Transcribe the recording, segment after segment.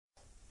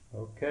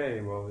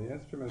Okay, well, the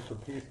instrument for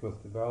peace was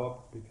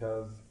developed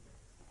because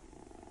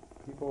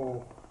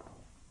people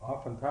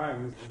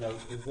oftentimes,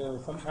 is there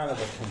some kind of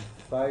a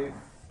concise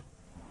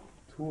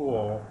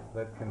tool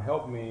that can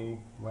help me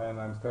when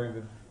I'm starting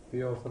to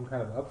feel some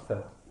kind of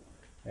upset?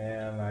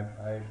 And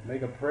I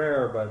make a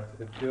prayer,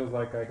 but it feels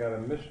like I got a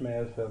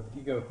mishmash of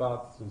ego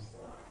thoughts just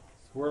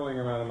swirling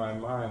around in my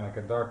mind like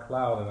a dark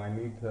cloud, and I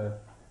need to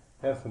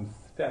have some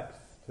steps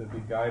to be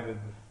guided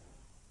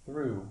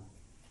through.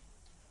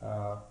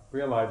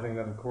 Realizing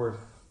that, of course,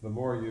 the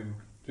more you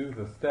do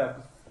the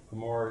steps, the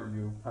more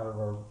you kind of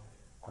are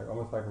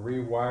almost like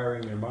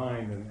rewiring your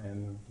mind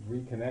and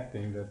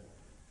reconnecting, that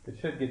it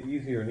should get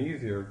easier and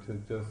easier to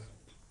just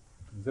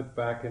zip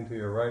back into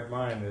your right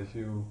mind as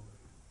you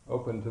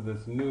open to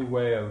this new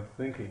way of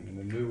thinking and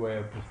a new way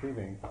of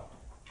perceiving.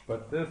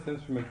 But this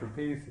instrument for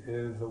peace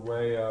is a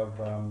way of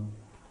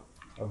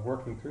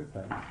working through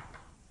things.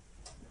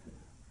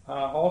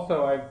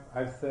 Also,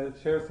 I've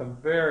shared some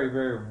very,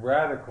 very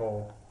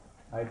radical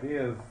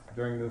ideas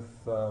during this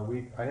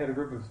week. I had a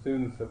group of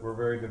students that were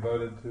very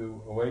devoted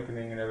to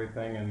awakening and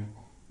everything, and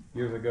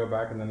years ago,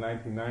 back in the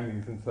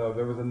 1990s, and so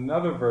there was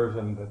another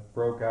version that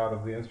broke out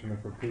of the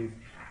Instrument for Peace.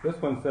 This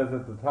one says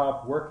at the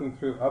top, working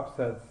through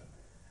upsets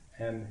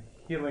and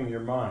healing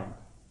your mind.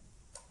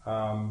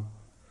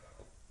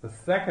 The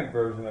second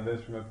version of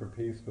Instrument for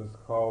Peace was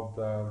called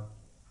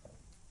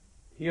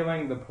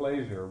Healing the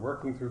Pleasure,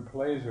 working through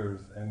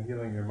pleasures and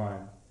healing your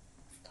mind.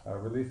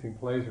 Releasing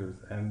pleasures,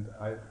 and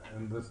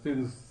the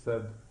students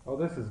said, "Oh,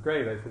 this is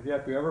great." I said, "Yeah,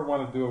 if you ever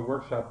want to do a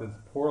workshop that's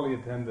poorly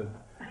attended,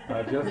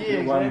 just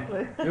do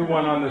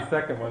one on the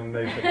second one." And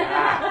they said,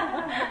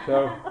 "Ah!"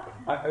 So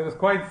it was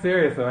quite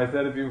serious. So I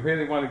said, if you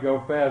really want to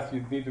go fast,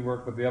 you need to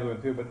work with the other one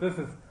too. But this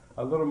is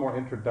a little more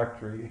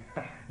introductory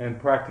and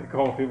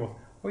practical. People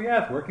say, "Oh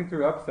yes, working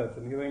through upsets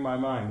and healing my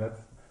mind.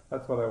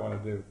 That's what I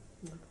want to do."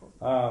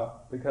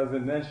 Because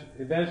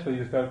eventually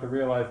you start to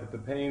realize that the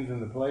pains and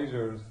the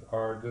pleasures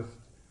are just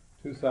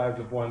two sides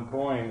of one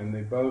coin, and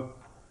they both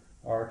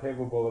are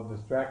capable of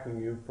distracting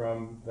you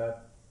from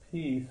that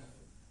peace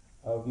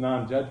of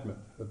non-judgment,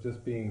 of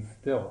just being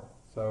still.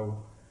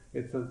 So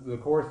the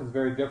Course is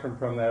very different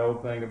from that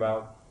old thing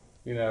about,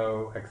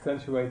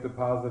 accentuate the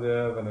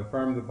positive and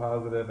affirm the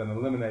positive and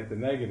eliminate the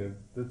negative.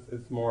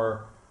 It's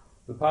more,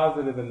 the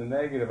positive and the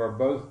negative are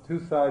both two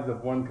sides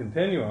of one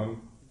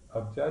continuum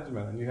of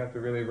judgment, and you have to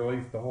really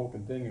release the whole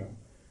continuum.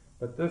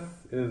 But this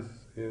is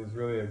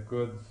really a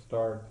good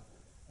start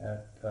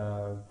at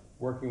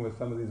working with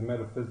some of these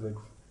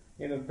metaphysics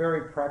in a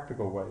very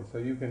practical way. So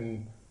you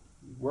can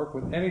work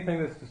with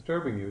anything that's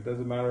disturbing you. It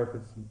doesn't matter if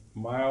it's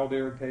mild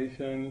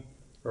irritation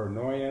or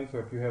annoyance, or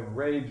if you have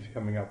rage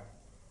coming up,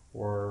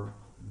 or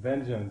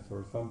vengeance,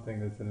 or something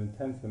that's an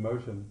intense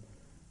emotion.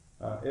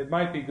 It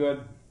might be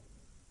good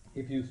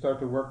if you start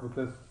to work with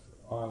this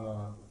on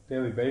a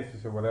daily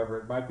basis or whatever.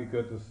 It might be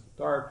good to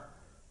start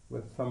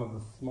with some of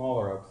the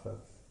smaller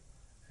upsets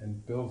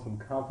and build some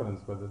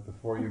confidence with it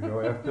before you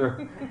go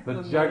after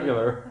the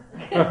jugular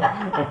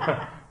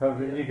of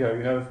the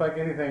ego. It's like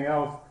anything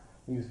else.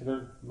 When you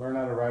learn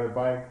how to ride a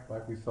bike,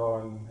 like we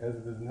saw in As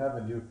It Is in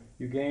Heaven,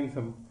 you gain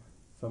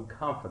some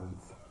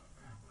confidence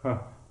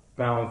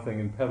balancing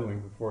and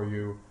pedaling before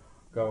you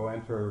go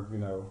enter,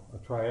 a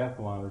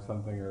triathlon or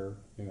something, or,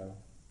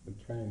 the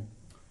train.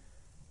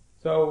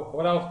 So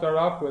what I'll start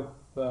off with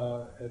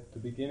at the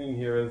beginning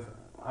here is,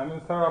 I'm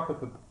going to start off with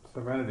the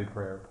Serenity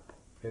Prayer.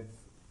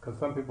 It's because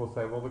some people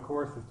say, well, the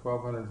Course is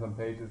 1,200 some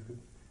pages.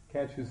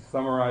 Can't you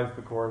summarize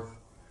the Course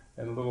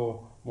in a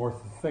little more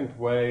succinct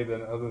way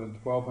than other than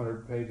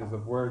 1,200 pages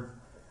of words?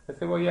 I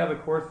say, well, yeah, the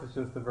Course is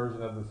just a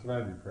version of the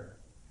Serenity Prayer.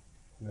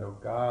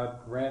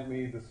 God, grant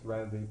me the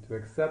serenity to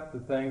accept the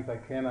things I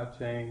cannot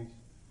change,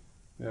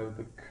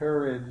 the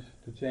courage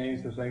to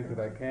change the things that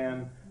I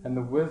can, and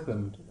the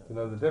wisdom to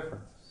know the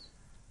difference.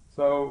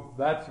 So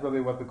that's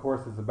really what the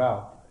Course is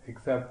about,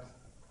 except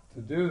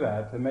to do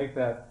that, to make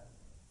that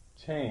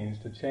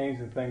change, to change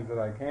the things that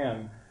I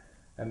can,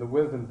 and the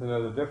wisdom to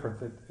know the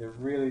difference, it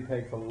really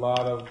takes a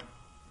lot of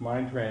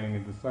mind training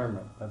and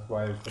discernment. That's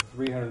why it's the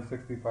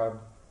 365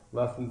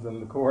 lessons in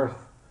the Course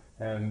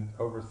and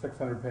over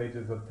 600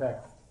 pages of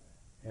text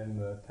in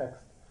the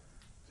text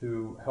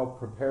to help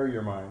prepare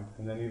your mind,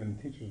 and then even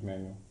a teacher's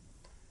manual.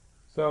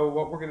 So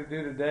what we're going to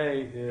do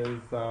today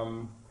is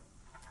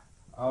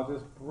I'll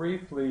just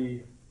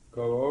briefly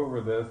go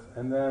over this,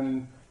 and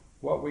then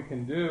what we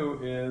can do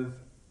is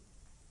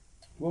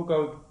we'll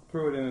go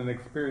through it in an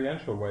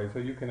experiential way, so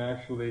you can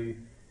actually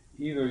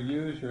either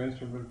use your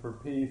Instrument for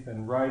Peace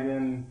and write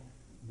in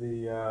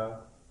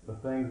the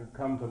things that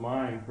come to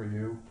mind for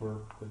you,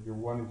 that you're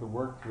wanting to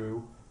work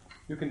through.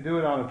 You can do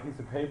it on a piece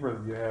of paper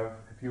that you have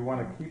if you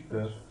want to keep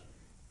this,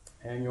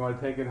 and you want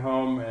to take it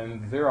home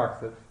and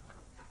Xerox it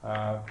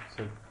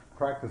to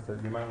practice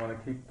it. You might want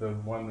to keep the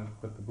one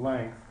with the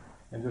blanks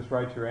and just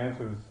write your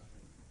answers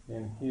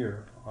in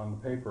here on the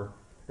paper.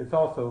 It's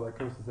also, like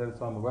Kirsten said,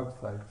 it's on the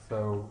website,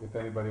 so if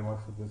anybody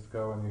wants to just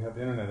go and you have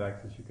internet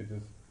access, you could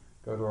just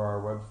go to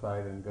our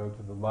website and go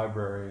to the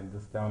library and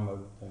just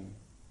download it and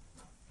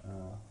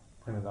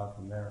print it out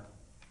from there.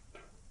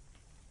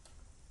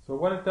 So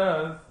what it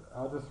does,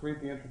 I'll just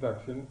read the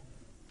introduction.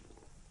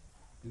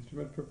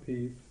 Instrument for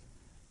peace,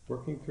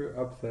 working through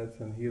upsets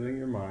and healing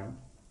your mind.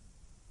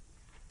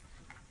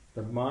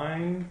 The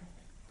mind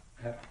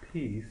at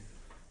peace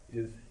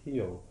is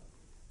healed.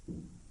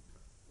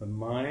 The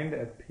mind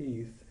at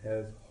peace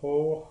has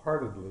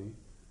wholeheartedly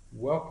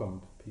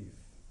welcomed peace.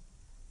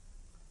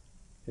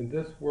 In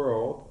this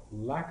world,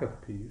 lack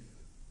of peace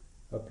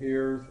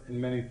appears in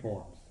many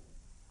forms.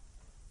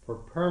 For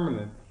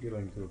permanent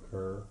healing to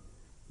occur,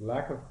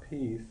 lack of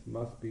peace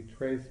must be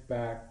traced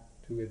back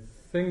to its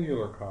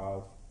singular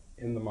cause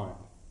in the mind.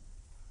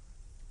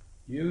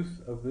 Use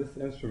of this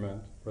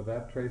instrument for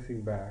that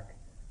tracing back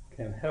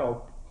can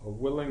help a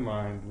willing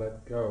mind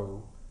let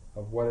go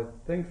of what it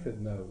thinks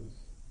it knows,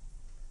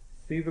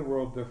 see the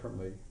world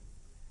differently,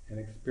 and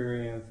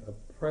experience a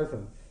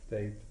present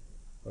state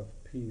of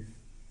peace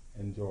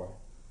and joy.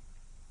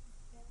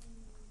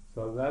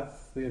 So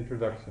that's the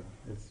introduction.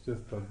 It's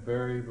just a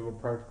very little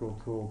practical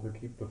tool to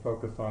keep the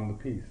focus on the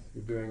peace.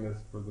 You're doing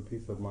this for the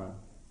peace of mind.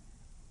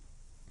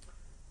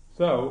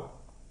 So,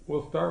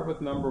 we'll start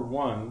with number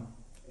 1,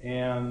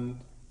 and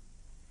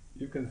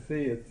you can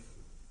see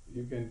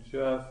you can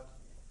just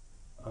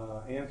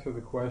answer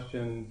the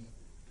questions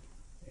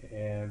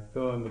and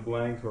fill in the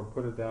blanks or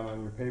put it down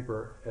on your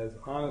paper as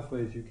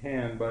honestly as you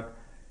can, but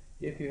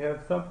if you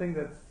have something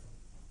that's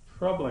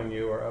troubling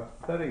you or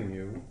upsetting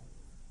you,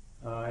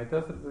 it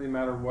doesn't really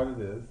matter what it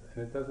is,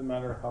 and it doesn't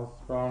matter how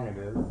strong it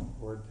is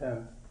or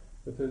intense.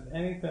 If there's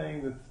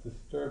anything that's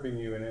disturbing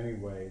you in any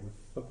way,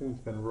 something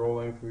that's been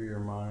rolling through your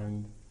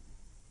mind,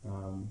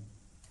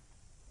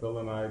 Bill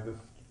and I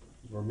just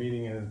were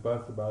meeting in his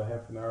bus about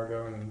half an hour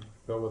ago, and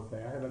Bill was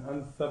saying, I have an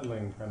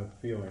unsettling kind of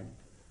feeling.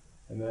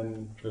 And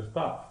then there's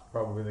thoughts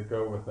probably that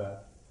go with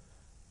that.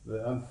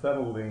 The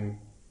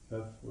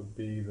unsettlingness would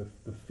be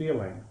the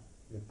feeling.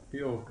 It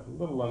feels a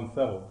little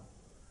unsettled.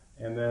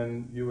 And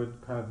then you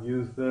would kind of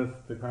use this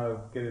to kind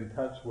of get in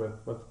touch with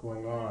what's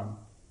going on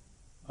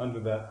under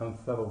that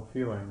unsettled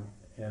feeling,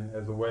 and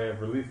as a way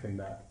of releasing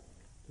that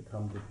to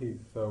come to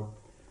peace. So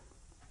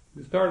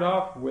you start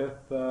off with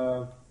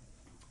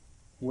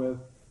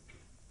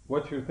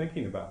what you're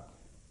thinking about.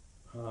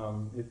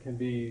 It can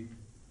be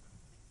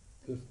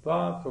just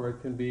thoughts, or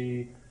it can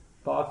be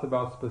thoughts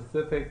about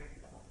specific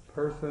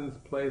persons,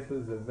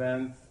 places,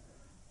 events,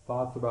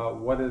 thoughts about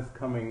what is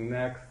coming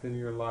next in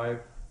your life,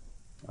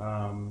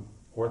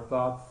 or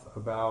thoughts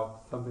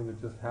about something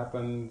that just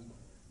happened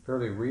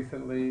fairly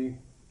recently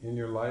in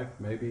your life,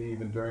 maybe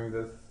even during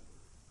this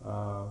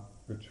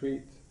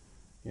retreat,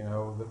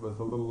 that was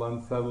a little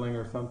unsettling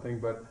or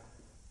something, but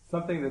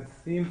something that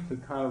seems to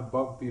kind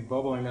of be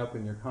bubbling up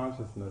in your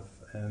consciousness,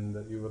 and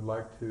that you would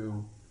like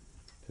to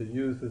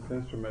use this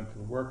instrument to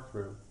work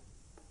through.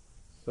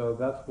 So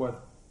that's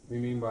what we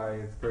mean by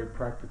it's very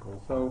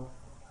practical. So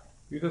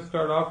you just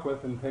start off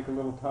with and take a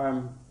little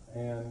time,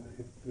 and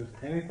if there's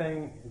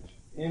anything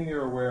in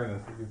your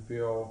awareness that you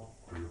feel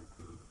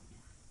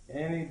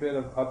any bit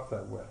of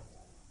upset with,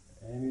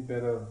 any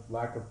bit of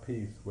lack of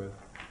peace with,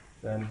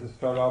 then just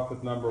start off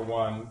with number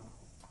 1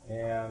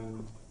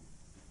 and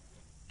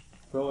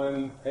fill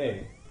in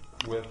A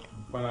with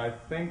when I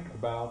think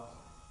about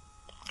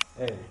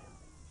A,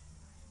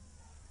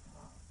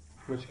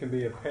 which can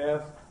be a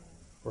past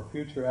or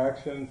future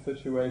action,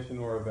 situation,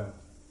 or event.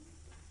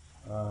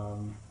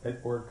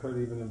 Or it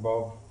could even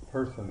involve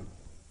persons.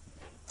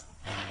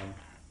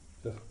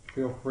 Just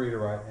feel free to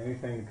write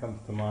anything that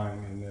comes to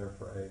mind in there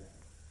for A.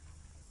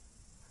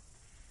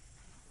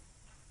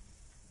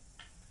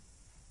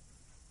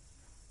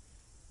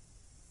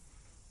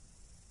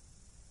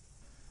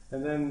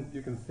 And then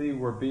you can see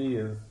where B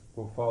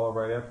will follow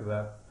right after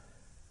that.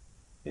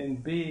 In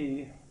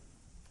B,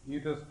 you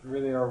just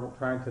really are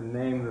trying to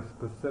name the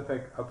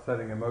specific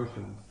upsetting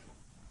emotions.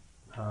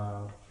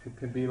 It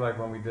could be like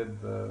when we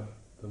did the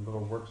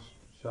little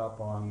workshop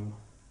on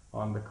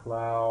the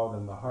cloud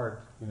and the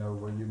heart,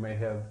 where you may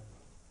have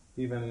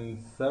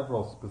even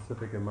several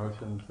specific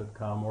emotions that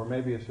come, or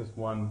maybe it's just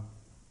one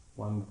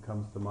that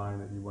comes to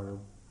mind that you want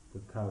to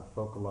kind of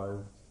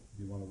focalize,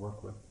 you want to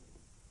work with.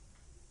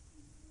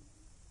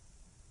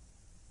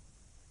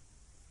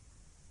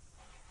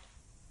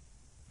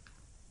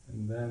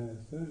 And then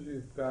as soon as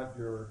you've got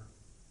your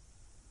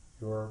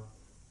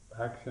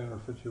action or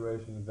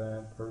situation,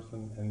 event,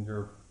 person, and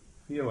your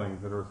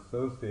feelings that are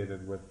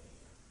associated with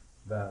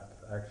that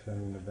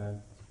action,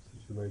 event,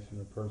 situation,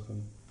 or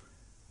person,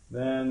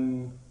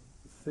 then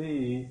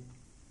C,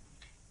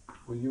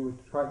 well, you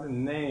would try to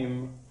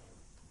name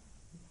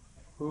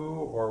who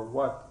or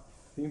what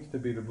seems to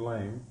be to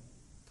blame,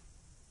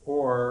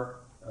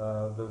 or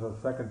there's a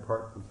second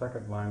part, the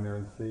second line there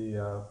in C,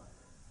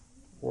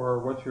 or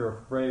what you're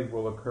afraid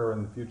will occur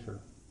in the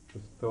future.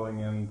 Just filling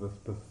in the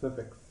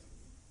specifics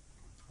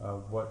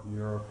of what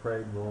you're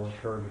afraid will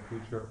occur in the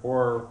future,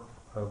 or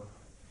of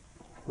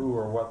who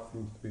or what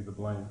seems to be the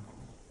blame.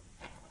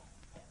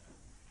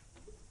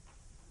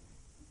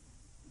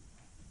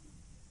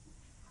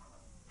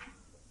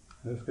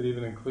 This could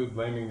even include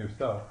blaming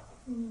yourself.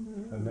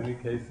 In many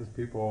cases,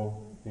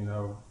 people,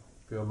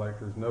 feel like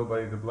there's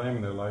nobody to blame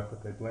in their life,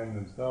 but they blame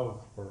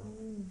themselves for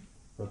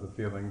the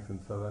feelings, and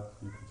so that's,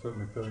 you can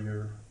certainly put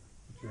your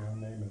own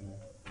name in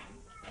there.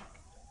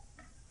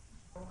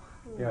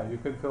 Yeah, you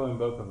could fill in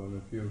both of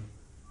them if you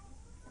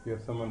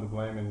have someone to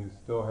blame and you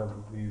still have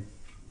these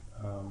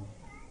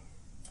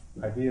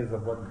ideas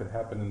of what could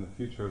happen in the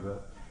future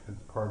that is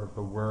part of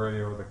the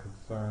worry or the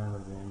concern or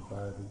the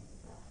anxiety.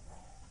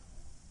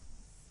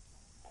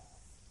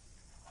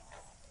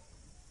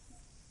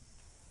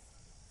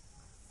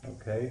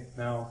 Okay,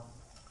 now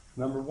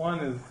number one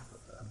is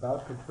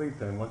about complete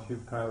then. Once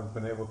you've kind of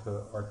been able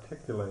to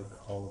articulate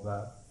all of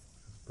that,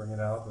 just bring it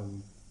out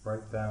and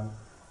write down.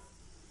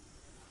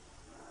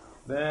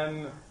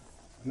 Then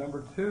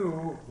number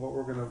two, what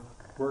we're going to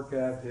work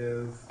at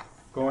is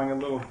going a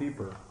little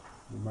deeper.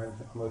 You might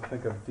almost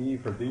think of D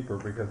for deeper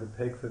because it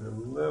takes it a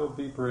little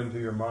deeper into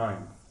your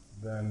mind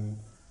than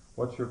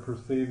what you're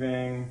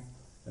perceiving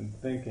and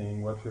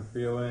thinking, what you're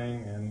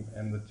feeling,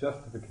 and the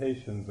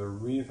justifications or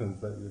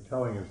reasons that you're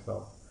telling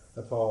yourself.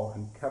 That's all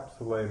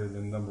encapsulated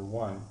in number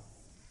one.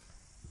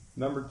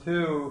 Number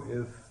two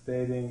is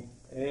stating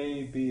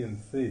A, B, and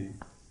C.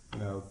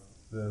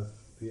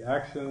 The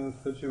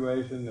actions,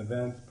 situation,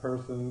 events,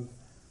 persons,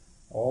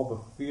 all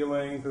the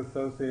feelings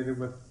associated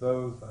with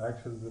those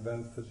actions,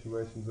 events,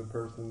 situations, and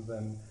persons,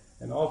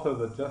 and also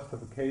the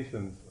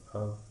justifications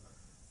of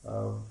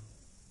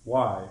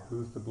why,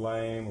 who's to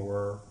blame,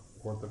 or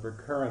the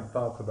recurrent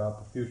thoughts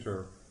about the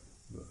future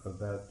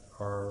that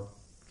are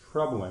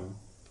troubling.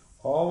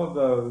 All of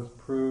those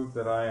prove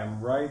that I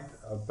am right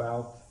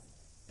about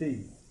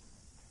D.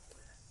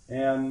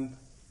 And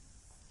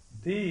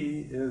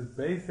D is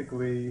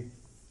basically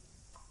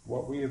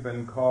what we have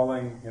been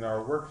calling in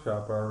our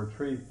workshop, our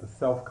retreat, the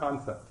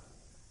self-concept.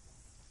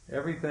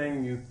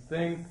 Everything you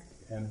think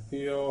and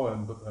feel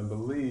and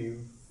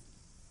believe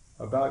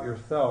about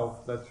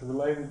yourself that's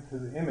related to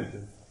the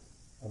images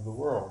of the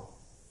world.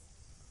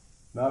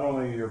 Not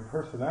only your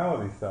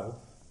personality self,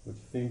 which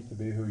seems to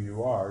be who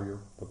you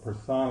are, the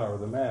persona or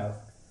the mask,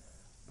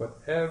 but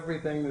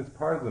everything that's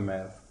part of the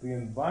mask, the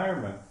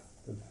environment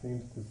that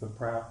seems to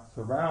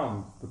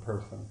surround the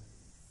person,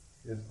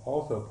 is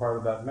also part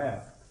of that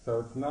mask. So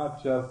it's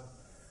not just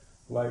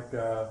like,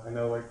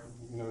 the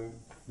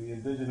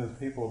indigenous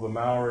people, the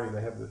Maori,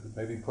 they have this,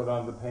 maybe put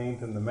on the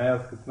paint and the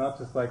mask. It's not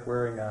just like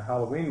wearing a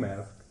Halloween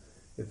mask.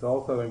 It's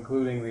also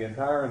including the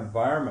entire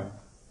environment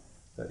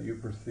that you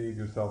perceive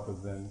yourself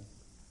as in.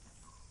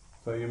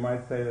 So you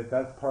might say that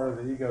that's part of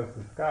the ego's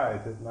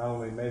disguise. It not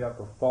only made up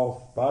a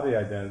false body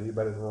identity,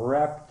 but it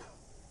wrapped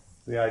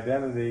the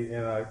identity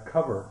in a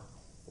cover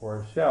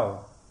or a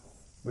shell,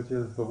 which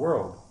is the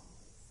world.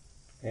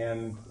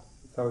 And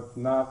so it's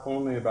not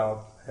only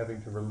about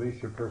having to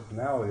release your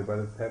personality, but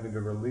it's having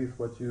to release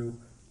what you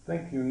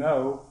think you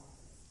know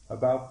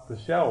about the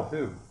shell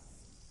too.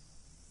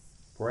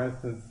 For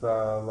instance,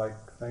 like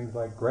things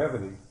like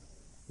gravity.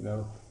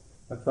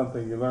 That's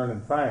something you learn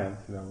in science.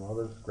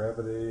 There's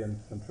gravity and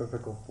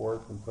centrifugal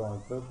force and so on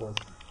and so forth.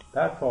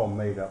 That's all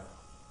made up.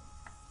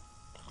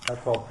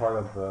 That's all part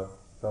of the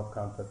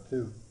self-concept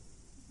too.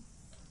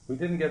 We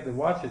didn't get to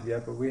watch it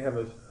yet, but we have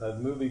a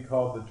movie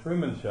called The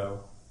Truman Show,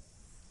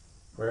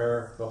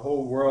 where the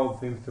whole world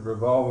seems to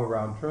revolve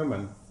around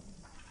Truman.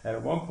 And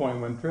at one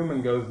point when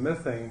Truman goes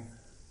missing,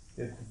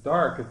 it's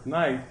dark, it's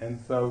night, and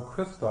so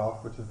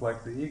Christoph, which is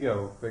like the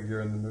ego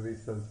figure in the movie,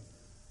 says,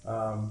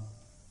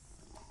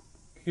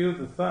 cue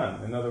the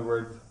sun. In other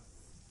words,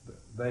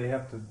 they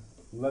have to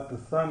let the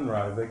sun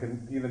rise. They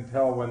can even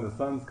tell when the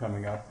sun's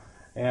coming up.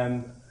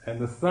 And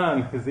the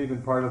sun is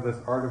even part of this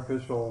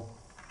artificial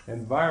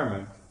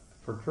environment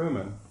for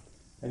Truman.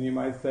 And you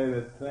might say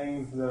that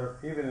things that are,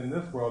 even in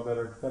this world, that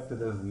are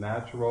accepted as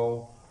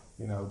natural,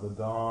 the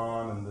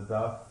dawn and the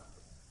dusk,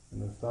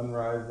 and the sun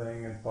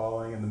rising and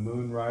falling, and the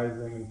moon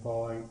rising and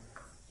falling,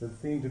 that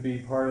seem to be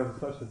part of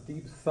such a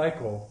deep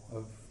cycle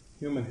of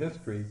human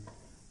history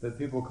that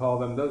people call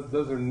them,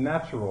 those are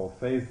natural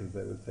phases,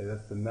 they would say.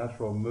 That's the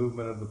natural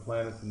movement of the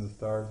planets and the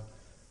stars.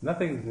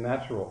 Nothing's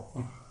natural.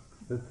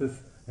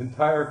 This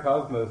entire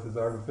cosmos is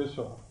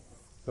artificial.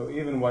 So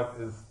even what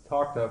is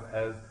talked of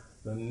as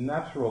the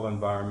natural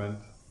environment,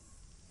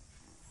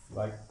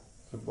 like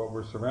what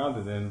we're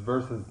surrounded in,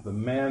 versus the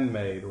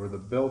man-made or the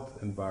built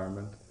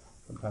environment,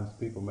 sometimes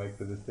people make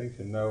the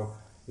distinction. No,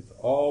 it's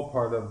all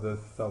part of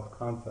this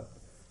self-concept.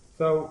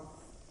 So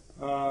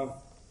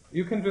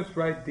you can just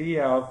write D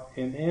out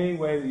in any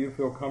way that you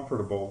feel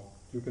comfortable.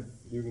 You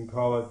can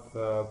call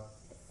it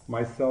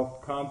my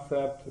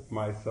self-concept,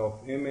 my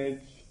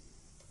self-image,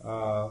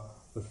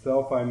 the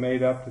self I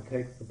made up to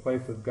take the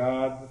place of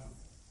God,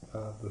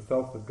 the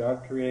self that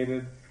God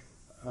created,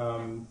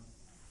 the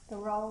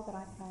role that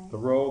I play. The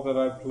role that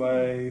I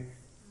play,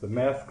 the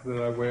mask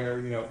that I wear,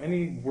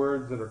 any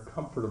words that are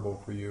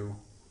comfortable for you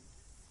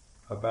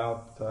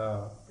about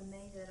the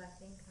me that I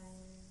think I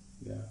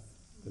am. Yeah,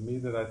 the me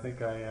that I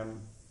think I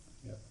am.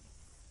 Yeah.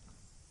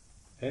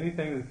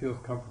 Anything that feels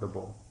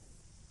comfortable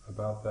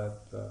about that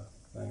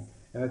thing.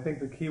 And I think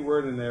the key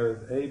word in there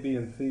is A, B,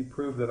 and C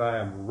prove that I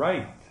am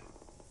right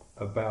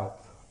about